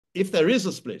if there is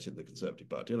a split in the Conservative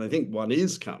Party, and I think one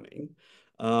is coming,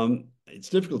 it's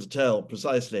difficult to tell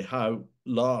precisely how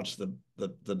large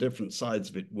the different sides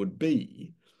of it would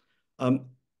be.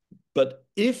 But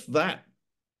if that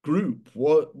group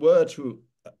were to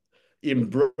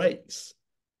embrace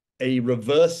a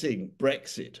reversing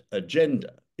Brexit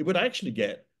agenda, it would actually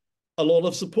get a lot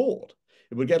of support.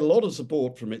 It would get a lot of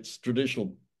support from the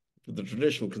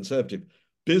traditional Conservative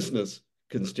business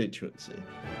constituency.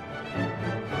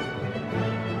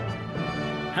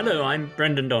 Hello, I'm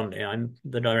Brendan Donnelly. I'm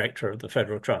the director of the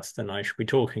Federal Trust, and I shall be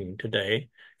talking today,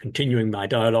 continuing my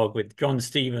dialogue with John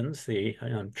Stevens, the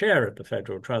chair of the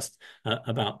Federal Trust,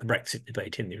 about the Brexit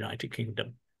debate in the United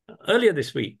Kingdom. Earlier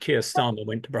this week, Keir Starmer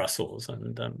went to Brussels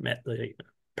and met the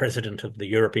president of the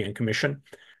European Commission.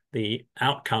 The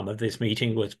outcome of this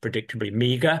meeting was predictably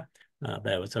meagre.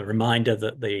 There was a reminder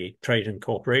that the Trade and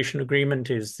Cooperation Agreement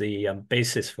is the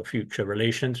basis for future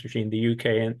relations between the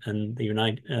UK and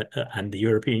the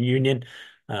European Union,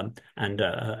 and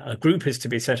a group is to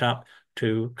be set up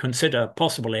to consider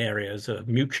possible areas of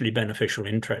mutually beneficial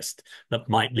interest that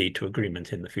might lead to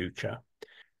agreement in the future.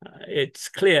 It's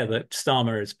clear that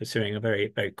Starmer is pursuing a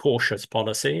very, very cautious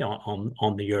policy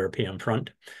on the European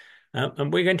front.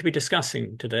 And we're going to be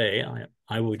discussing today,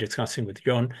 I will be discussing with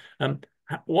John,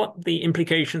 what the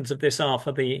implications of this are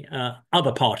for the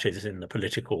other parties in the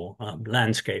political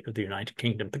landscape of the United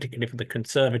Kingdom, particularly for the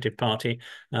Conservative Party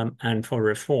and for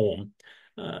reform.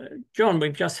 John,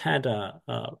 we've just had a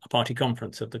party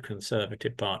conference of the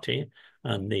Conservative Party,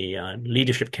 and the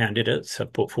leadership candidates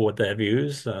have put forward their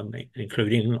views,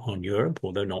 including on Europe,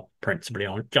 although not principally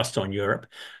just on Europe.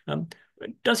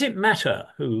 Does it matter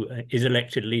who is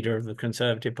elected leader of the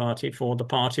Conservative Party for the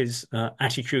party's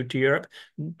attitude to Europe?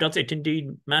 Does it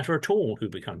indeed matter at all who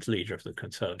becomes leader of the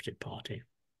Conservative Party?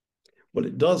 Well,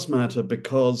 it does matter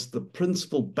because the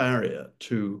principal barrier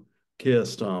to Keir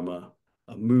Starmer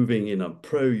moving in a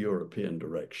pro-European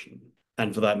direction,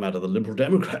 and for that matter, the Liberal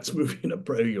Democrats moving in a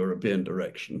pro-European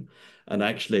direction and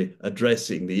actually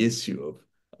addressing the issue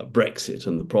of Brexit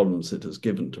and the problems it has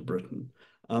given to Britain,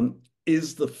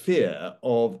 is the fear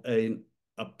of a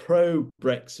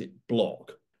pro-Brexit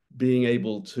bloc being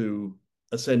able to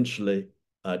essentially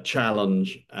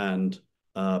challenge and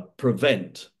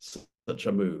prevent such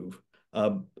a move.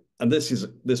 And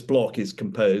this bloc is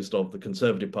composed of the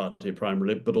Conservative Party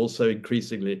primarily, but also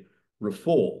increasingly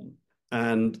Reform.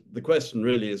 And the question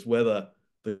really is whether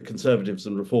the Conservatives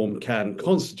and Reform can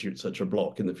constitute such a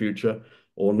bloc in the future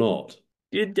or not.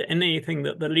 Did anything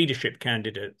that the leadership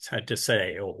candidates had to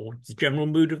say, or the general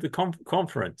mood of the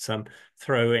conference,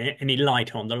 throw any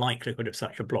light on the likelihood of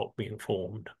such a bloc being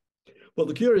formed? Well,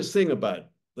 the curious thing about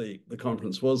the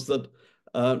conference was that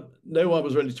no one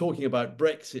was really talking about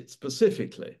Brexit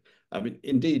specifically. I mean,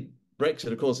 indeed,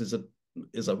 Brexit, of course, is a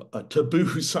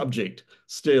taboo subject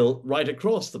still right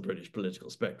across the British political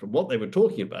spectrum. What they were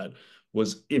talking about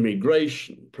was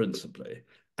immigration, principally,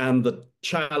 and the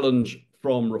challenge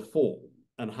from reform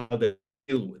and how they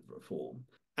deal with reform.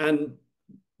 And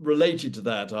related to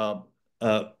that are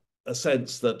a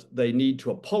sense that they need to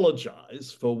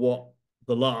apologize for what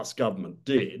the last government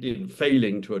did in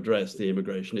failing to address the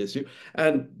immigration issue.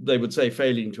 And they would say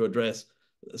failing to address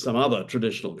some other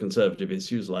traditional Conservative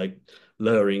issues like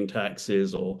lowering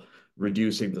taxes or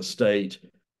reducing the state.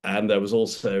 And there was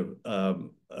also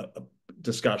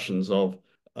discussions of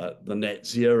the net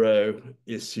zero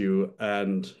issue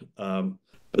and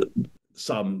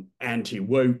some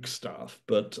anti-woke stuff.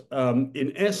 But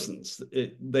in essence,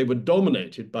 they were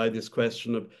dominated by this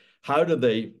question of how do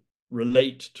they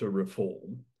relate to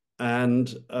reform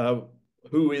and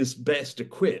who is best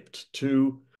equipped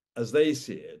to, as they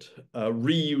see it,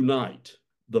 reunite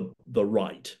the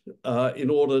right in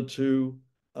order to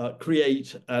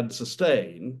create and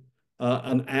sustain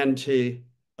an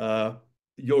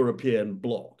anti-European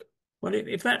bloc. Well,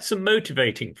 if that's a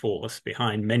motivating force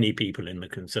behind many people in the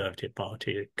Conservative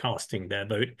Party casting their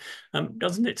vote,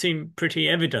 doesn't it seem pretty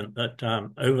evident that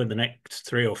over the next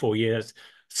 3 or 4 years,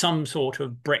 some sort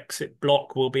of Brexit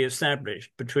bloc will be established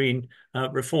between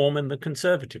Reform and the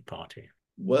Conservative Party?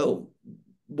 Well,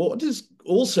 what is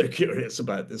also curious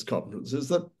about this conference is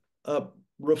that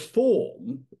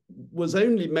Reform was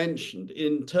only mentioned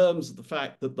in terms of the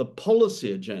fact that the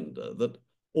policy agenda that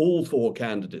all 4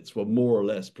 candidates were more or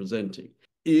less presenting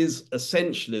is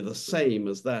essentially the same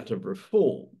as that of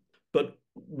Reform. But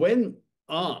when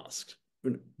asked,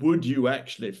 would you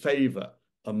actually favour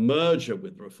a merger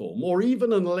with Reform or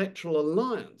even an electoral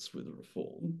alliance with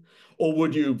Reform, or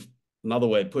would you, another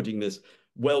way of putting this,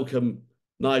 welcome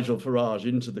Nigel Farage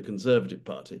into the Conservative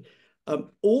Party,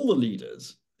 all the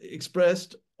leaders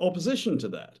expressed opposition to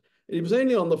that. It was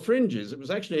only on the fringes. It was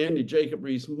actually only Jacob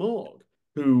Rees-Mogg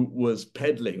who was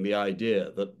peddling the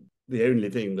idea that the only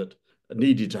thing that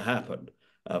needed to happen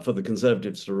for the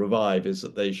Conservatives to revive is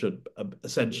that they should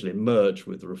essentially merge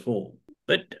with Reform.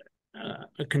 But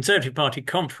a Conservative Party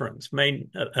conference may,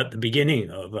 at the beginning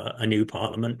of a new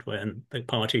parliament, when the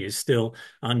party is still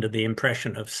under the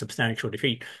impression of substantial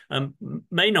defeat,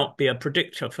 may not be a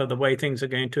predictor for the way things are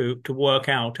going to work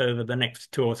out over the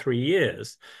next 2 or 3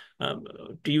 years.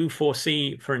 Do you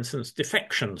foresee, for instance,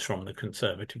 defections from the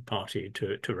Conservative Party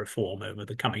to Reform over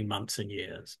the coming months and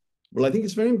years? Well, I think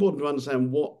it's very important to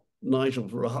understand what Nigel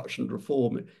Farage and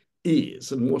Reform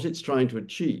is and what it's trying to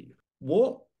achieve.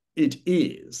 What it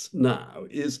is now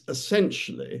is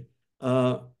essentially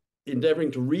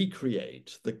endeavouring to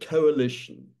recreate the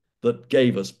coalition that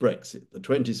gave us Brexit, the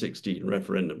 2016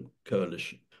 referendum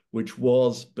coalition, which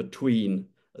was between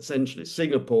essentially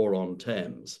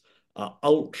Singapore-on-Thames,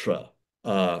 ultra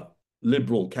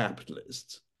liberal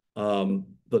capitalists, the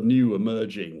new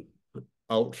emerging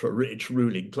ultra-rich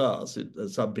ruling class,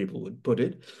 as some people would put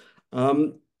it,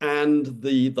 and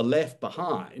the left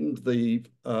behind, the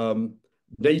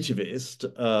nativist,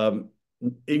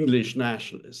 English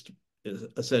nationalist,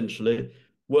 essentially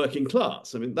working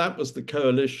class. I mean, that was the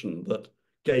coalition that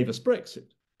gave us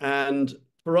Brexit. And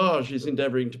Farage is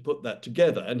endeavouring to put that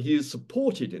together, and he is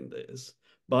supported in this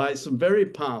by some very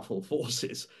powerful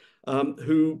forces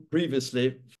who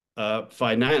previously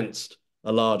financed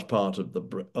a large part of the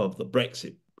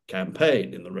Brexit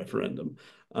campaign in the referendum,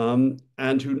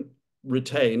 and who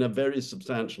retain a very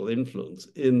substantial influence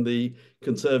in the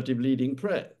Conservative leading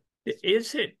press.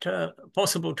 Is it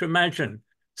possible to imagine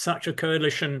such a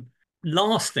coalition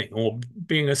lasting or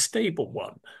being a stable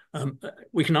one?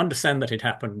 We can understand that it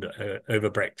happened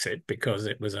over Brexit because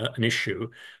it was an issue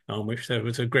on which there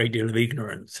was a great deal of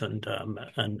ignorance and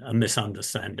a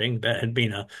misunderstanding. There had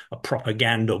been a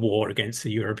propaganda war against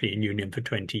the European Union for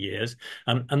 20 years,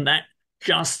 and that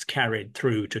just carried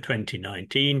through to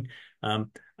 2019.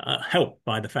 Helped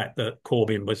by the fact that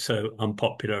Corbyn was so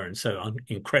unpopular and so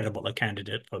incredible a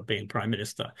candidate for being prime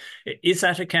minister. Is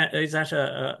that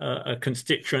a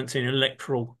constituency, an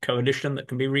electoral coalition that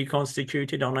can be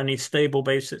reconstituted on any stable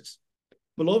basis?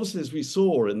 Well, obviously, as we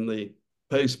saw in the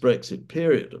post-Brexit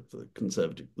period of the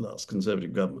last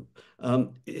Conservative government,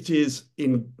 it is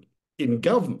in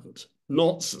government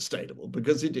not sustainable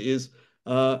because it is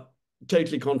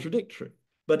totally contradictory.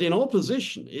 But in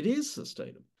opposition, it is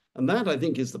sustainable. And that, I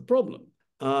think, is the problem.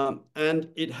 And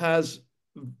it has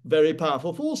very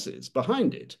powerful forces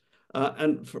behind it.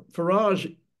 And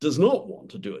Farage does not want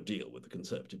to do a deal with the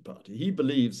Conservative Party. He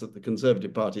believes that the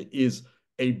Conservative Party is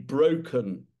a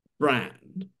broken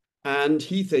brand, and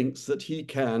he thinks that he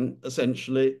can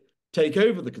essentially take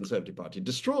over the Conservative Party,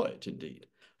 destroy it, indeed.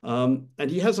 And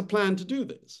he has a plan to do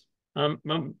this.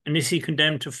 And is he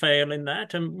condemned to fail in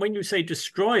that? And when you say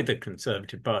destroy the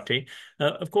Conservative Party,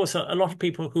 of course, a lot of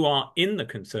people who are in the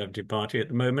Conservative Party at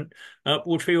the moment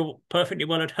would feel perfectly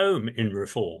well at home in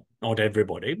reform. Not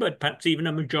everybody, but perhaps even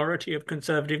a majority of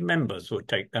Conservative members would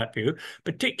take that view,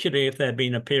 particularly if there had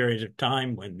been a period of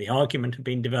time when the argument had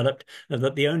been developed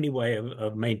that the only way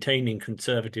of maintaining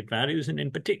Conservative values, and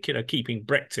in particular keeping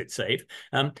Brexit safe,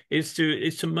 is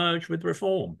to merge with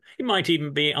reform. It might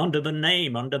even be under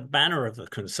the banner of the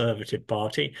Conservative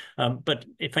Party, but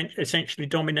essentially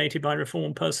dominated by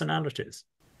reform personalities.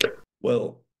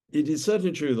 Well, it is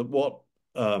certainly true that what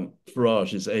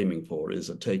Farage is aiming for is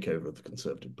a takeover of the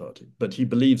Conservative Party, but he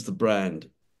believes the brand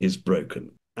is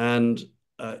broken. And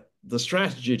the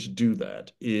strategy to do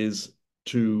that is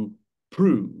to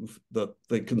prove that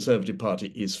the Conservative Party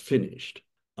is finished.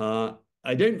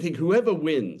 I don't think whoever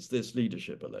wins this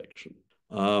leadership election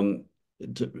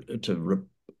to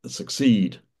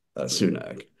succeed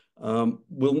Sunak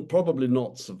will probably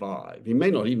not survive. He may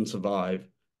not even survive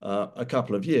a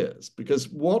couple of years, because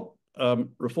what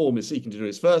Reform is seeking to do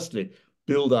is firstly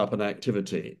build up an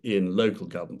activity in local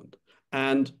government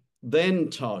and then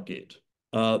target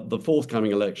the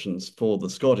forthcoming elections for the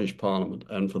Scottish Parliament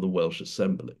and for the Welsh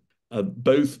Assembly,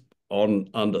 both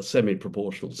under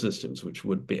semi-proportional systems, which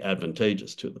would be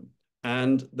advantageous to them.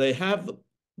 And they have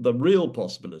the real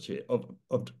possibility of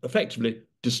effectively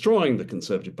destroying the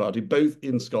Conservative Party, both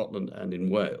in Scotland and in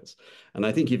Wales. And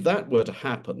I think if that were to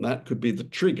happen, that could be the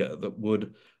trigger that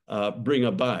would bring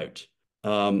about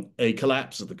a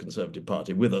collapse of the Conservative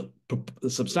Party, with a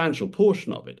substantial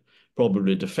portion of it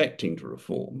probably defecting to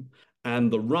Reform,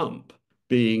 and the rump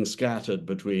being scattered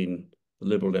between the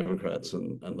Liberal Democrats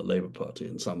and the Labour Party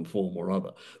in some form or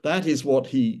other. That is what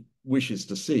he wishes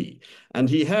to see. And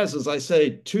he has, as I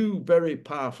say, two very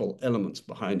powerful elements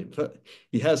behind him.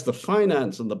 He has the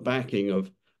finance and the backing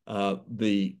of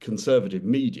the conservative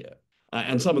media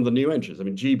and some of the new entries. I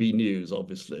mean, GB News,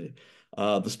 obviously.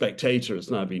 The Spectator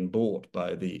has now been bought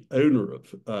by the owner of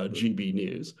GB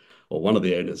News, or one of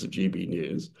the owners of GB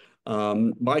News.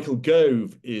 Michael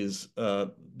Gove is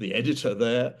the editor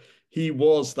there. He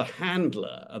was the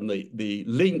handler and the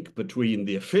link between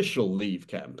the official Leave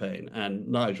campaign and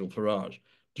Nigel Farage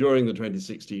during the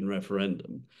 2016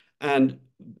 referendum. And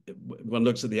one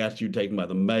looks at the attitude taken by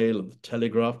the Mail and the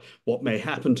Telegraph, what may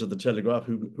happen to the Telegraph,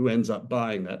 who ends up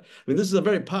buying that. I mean, this is a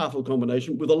very powerful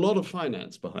combination with a lot of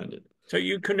finance behind it. So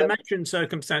you can imagine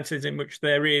circumstances in which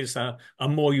there is a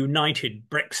more united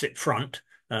Brexit front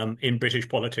in British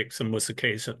politics than was the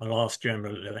case at the last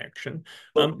general election.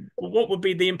 But What would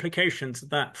be the implications of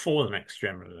that for the next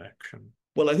general election?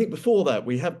 Well, I think before that,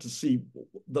 we have to see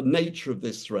the nature of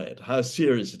this threat, how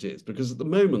serious it is, because at the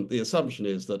moment, the assumption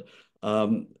is that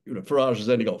Farage has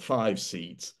only got 5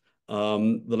 seats.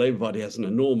 The Labour Party has an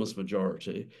enormous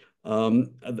majority.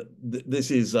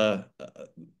 This is the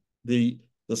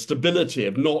stability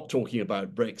of not talking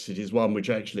about Brexit is one which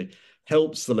actually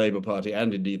helps the Labour Party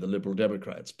and indeed the Liberal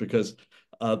Democrats, because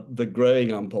the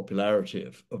growing unpopularity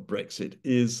of Brexit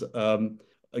is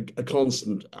a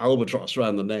constant albatross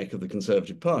around the neck of the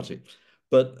Conservative Party.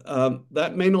 But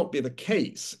that may not be the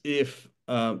case if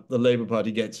the Labour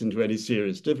Party gets into any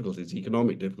serious difficulties,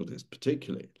 economic difficulties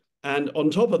particularly. And on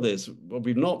top of this, what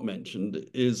we've not mentioned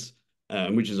is,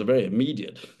 which is a very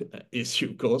immediate issue,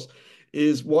 of course,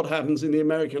 is what happens in the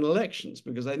American elections.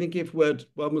 Because I think if one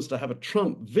was to have a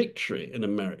Trump victory in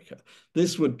America,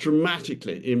 this would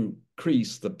dramatically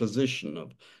increase the position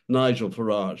of Nigel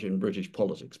Farage in British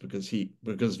politics because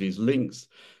of his links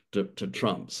to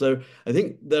Trump. So I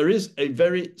think there is a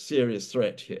very serious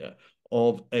threat here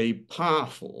of a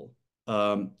powerful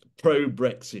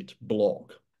pro-Brexit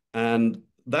bloc. And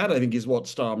that, I think, is what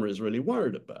Starmer is really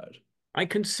worried about. I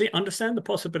can understand the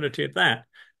possibility of that,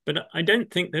 but I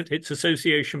don't think that its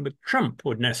association with Trump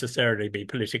would necessarily be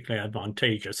politically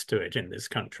advantageous to it in this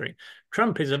country.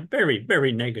 Trump is a very,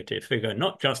 very negative figure,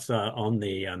 not just on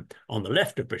the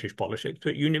left of British politics,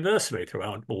 but universally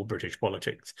throughout all British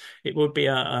politics. It would be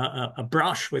a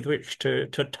brush with which to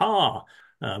tar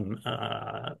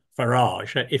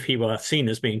Farage if he were seen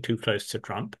as being too close to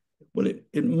Trump. Well,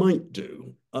 it might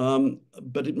do,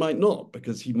 but it might not,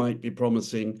 because he might be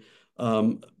promising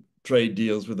trade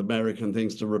deals with America and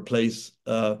things to replace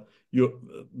the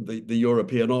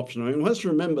European option. I mean, one has to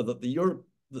remember that the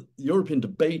European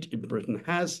debate in Britain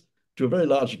has, to a very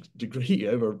large degree,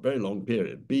 over a very long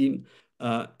period, been,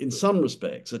 in some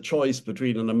respects, a choice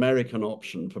between an American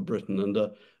option for Britain and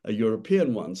a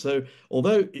European one. So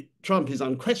although Trump is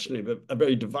unquestionably a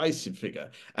very divisive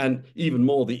figure, and even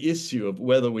more the issue of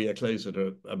whether we are closer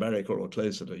to America or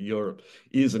closer to Europe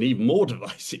is an even more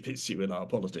divisive issue in our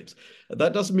politics,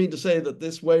 that doesn't mean to say that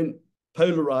this won't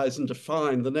polarize and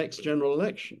define the next general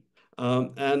election.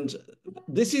 And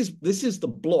this is the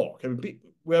block. I mean,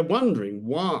 we're wondering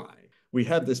why we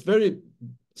have this very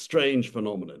strange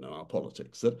phenomenon in our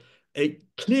politics that a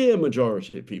clear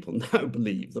majority of people now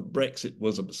believe that Brexit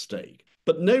was a mistake,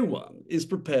 but no one is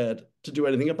prepared to do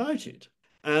anything about it.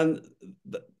 And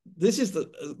this is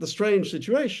the strange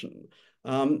situation.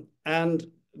 And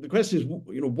the question is,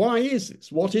 why is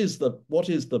this? What is the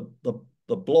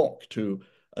block to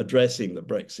addressing the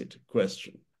Brexit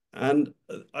question? And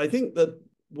I think that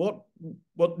what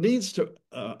needs to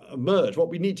emerge, what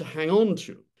we need to hang on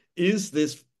to, is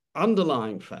this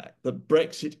underlying fact that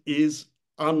Brexit is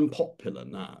unpopular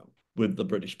now with the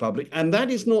British public, and that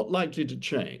is not likely to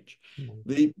change.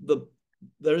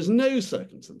 There is no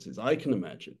circumstances I can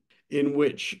imagine in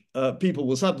which people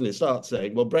will suddenly start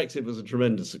saying, well, Brexit was a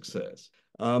tremendous success.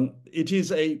 It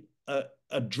is a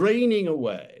draining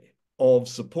away of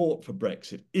support for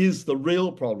Brexit is the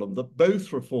real problem that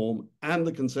both Reform and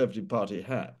the Conservative Party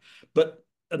have. But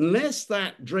unless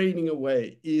that draining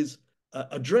away is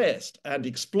addressed and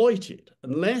exploited,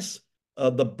 unless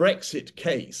the Brexit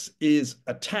case is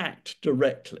attacked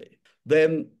directly,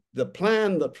 then the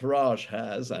plan that Farage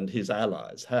has and his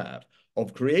allies have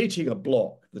of creating a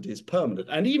bloc that is permanent,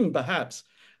 and even perhaps,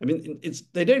 I mean,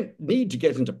 they don't need to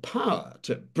get into power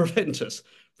to prevent us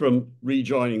from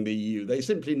rejoining the EU. They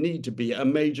simply need to be a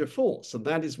major force, and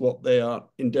that is what they are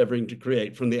endeavouring to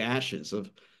create from the ashes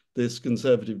of this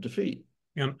Conservative defeat.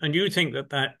 And you think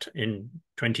that in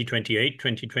 2028,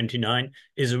 2029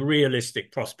 is a realistic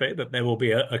prospect that there will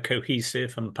be a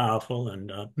cohesive and powerful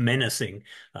and menacing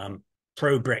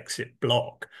pro-Brexit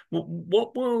bloc.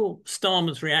 What will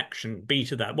Starmer's reaction be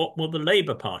to that? What will the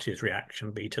Labour Party's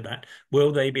reaction be to that?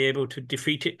 Will they be able to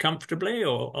defeat it comfortably,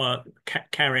 or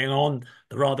carrying on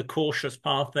the rather cautious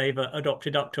path they've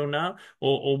adopted up till now,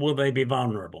 or will they be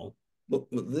vulnerable? Well,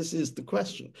 this is the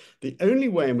question. The only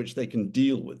way in which they can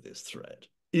deal with this threat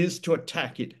is to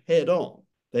attack it head on.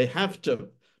 They have to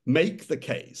make the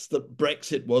case that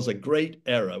Brexit was a great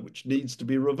error which needs to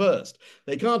be reversed.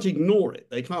 They can't ignore it,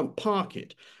 they can't park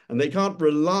it, and they can't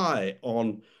rely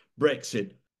on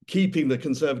Brexit keeping the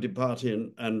Conservative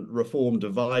Party and Reform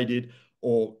divided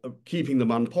or keeping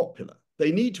them unpopular.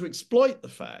 They need to exploit the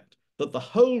fact that the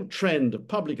whole trend of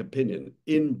public opinion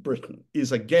in Britain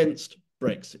is against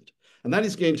Brexit. And that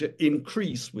is going to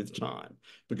increase with time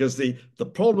because the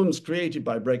problems created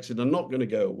by Brexit are not going to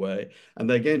go away, and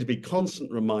they're going to be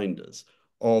constant reminders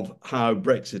of how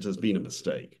Brexit has been a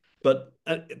mistake. But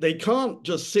they can't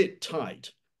just sit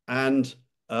tight and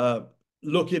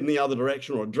look in the other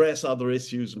direction or address other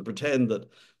issues and pretend that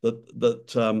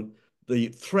the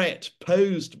threat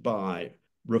posed by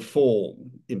reform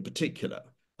in particular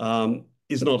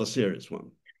is not a serious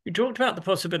one. You talked about the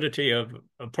possibility of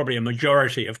probably a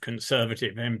majority of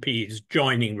Conservative MPs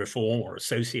joining Reform or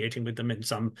associating with them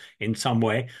in some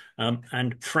way,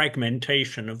 and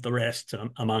fragmentation of the rest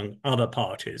among other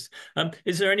parties.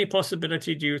 Is there any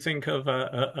possibility, do you think, of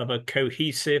a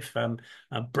cohesive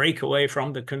breakaway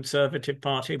from the Conservative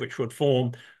Party, which would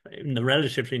form in the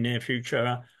relatively near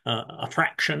future a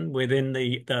fraction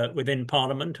within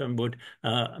Parliament, and would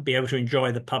be able to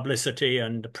enjoy the publicity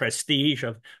and the prestige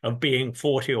of being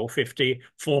 40 or 50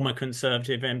 former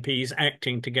Conservative MPs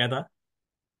acting together?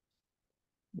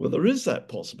 Well, there is that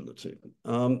possibility.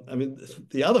 I mean,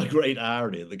 the other great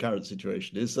irony of the current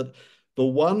situation is that the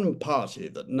one party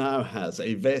that now has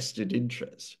a vested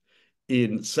interest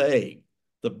in saying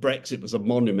that Brexit was a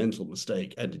monumental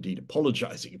mistake and indeed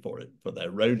apologizing for it, for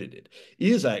their role in it,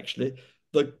 is actually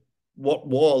what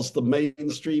was the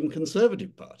mainstream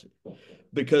Conservative Party.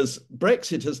 Because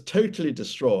Brexit has totally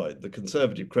destroyed the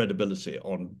Conservative credibility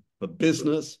for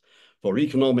business, for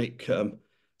economic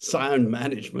sound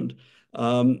management.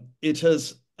 It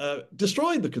has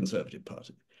destroyed the Conservative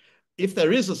Party. If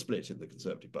there is a split in the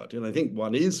Conservative Party, and I think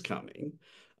one is coming,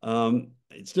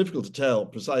 it's difficult to tell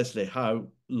precisely how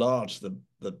large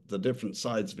the different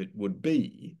sides of it would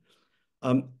be.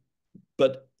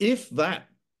 But if that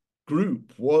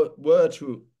group were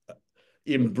to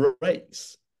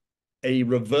embrace a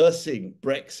reversing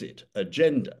Brexit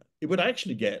agenda, it would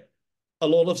actually get a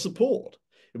lot of support.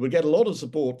 It would get a lot of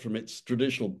support from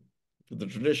the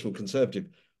traditional Conservative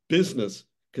business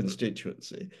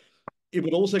constituency. It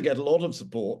would also get a lot of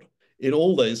support in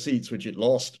all those seats which it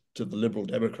lost to the Liberal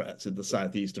Democrats in the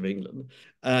southeast of England,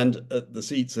 and the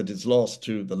seats that it's lost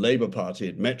to the Labour Party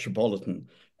in metropolitan,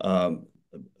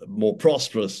 more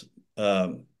prosperous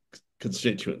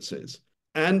constituencies.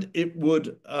 And it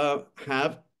would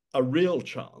have a real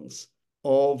chance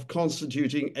of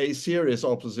constituting a serious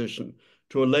opposition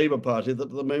to a Labour Party that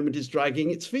at the moment is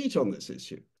dragging its feet on this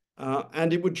issue.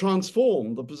 And it would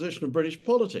transform the position of British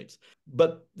politics.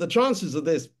 But the chances of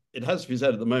this, it has to be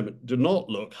said at the moment, do not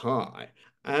look high.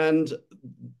 And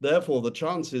therefore, the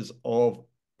chances of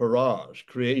Farage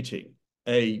creating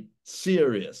a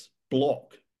serious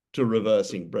block to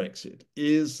reversing Brexit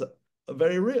is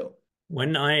very real.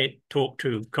 When I talk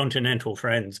to continental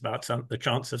friends about the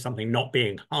chance of something not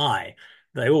being high,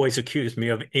 they always accuse me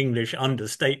of English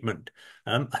understatement.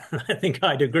 I think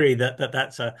I'd agree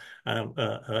that's a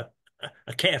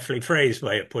carefully phrased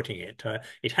way of putting it.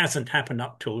 It hasn't happened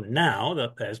up till now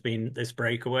that there's been this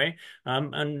breakaway,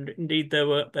 and indeed there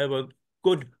were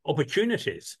good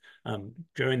opportunities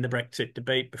during the Brexit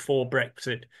debate, before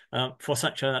Brexit, for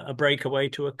such a breakaway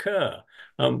to occur.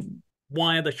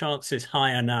 Why are the chances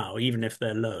higher now, even if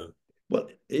they're low? Well,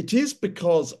 it is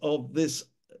because of this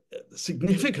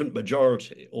significant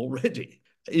majority already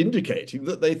indicating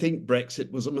that they think Brexit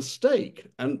was a mistake,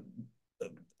 and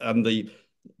the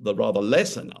rather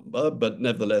lesser number, but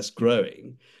nevertheless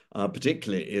growing,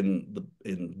 particularly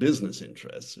in business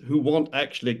interests, who want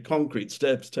actually concrete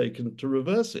steps taken to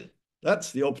reverse it.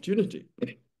 That's the opportunity.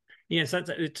 Yes,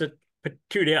 it's a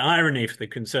peculiar irony for the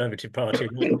Conservative Party.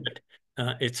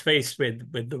 It's faced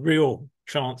with the real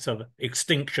chance of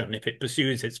extinction if it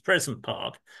pursues its present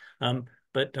path.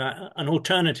 But an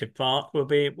alternative path will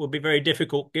be very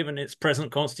difficult given its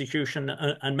present constitution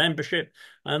and membership,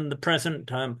 and the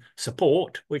present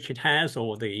support which it has,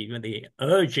 or the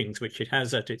urgings which it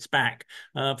has at its back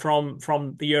from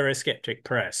the Eurosceptic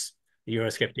press, the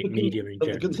Eurosceptic media in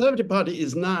general. The Conservative Party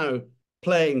is now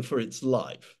playing for its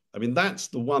life. I mean, that's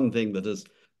the one thing that is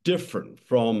different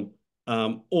from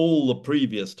all the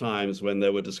previous times when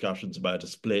there were discussions about a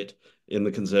split in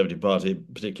the Conservative Party,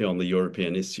 particularly on the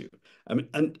European issue. I mean,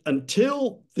 and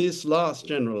until this last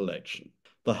general election,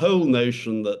 the whole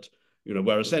notion that,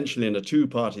 we're essentially in a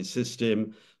two-party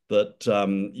system, that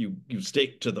you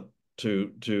stick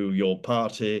to your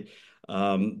party,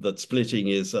 that splitting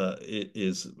is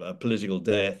a political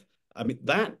death. I mean,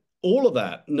 that all of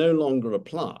that no longer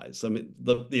applies. I mean,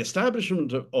 the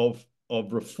establishment of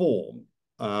reform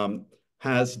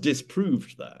has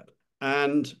disproved that,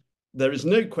 and there is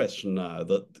no question now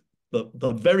that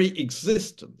the very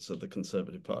existence of the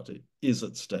Conservative Party is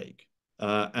at stake.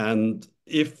 And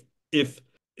if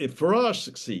Farage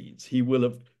succeeds, he will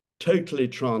have totally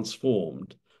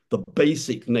transformed the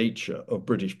basic nature of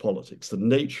British politics, the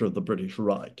nature of the British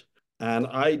right. And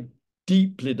I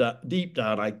deep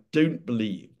down, I don't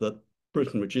believe that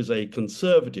Britain, which is a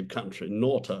conservative country,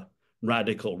 not a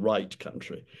radical right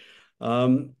country,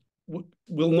 will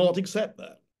not accept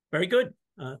that. Very good.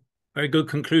 Very good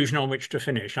conclusion on which to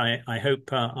finish. I hope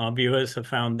our viewers have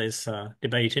found this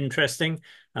debate interesting,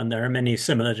 and there are many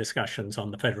similar discussions on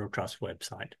the Federal Trust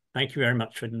website. Thank you very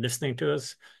much for listening to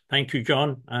us. Thank you,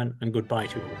 John, and goodbye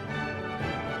to you all.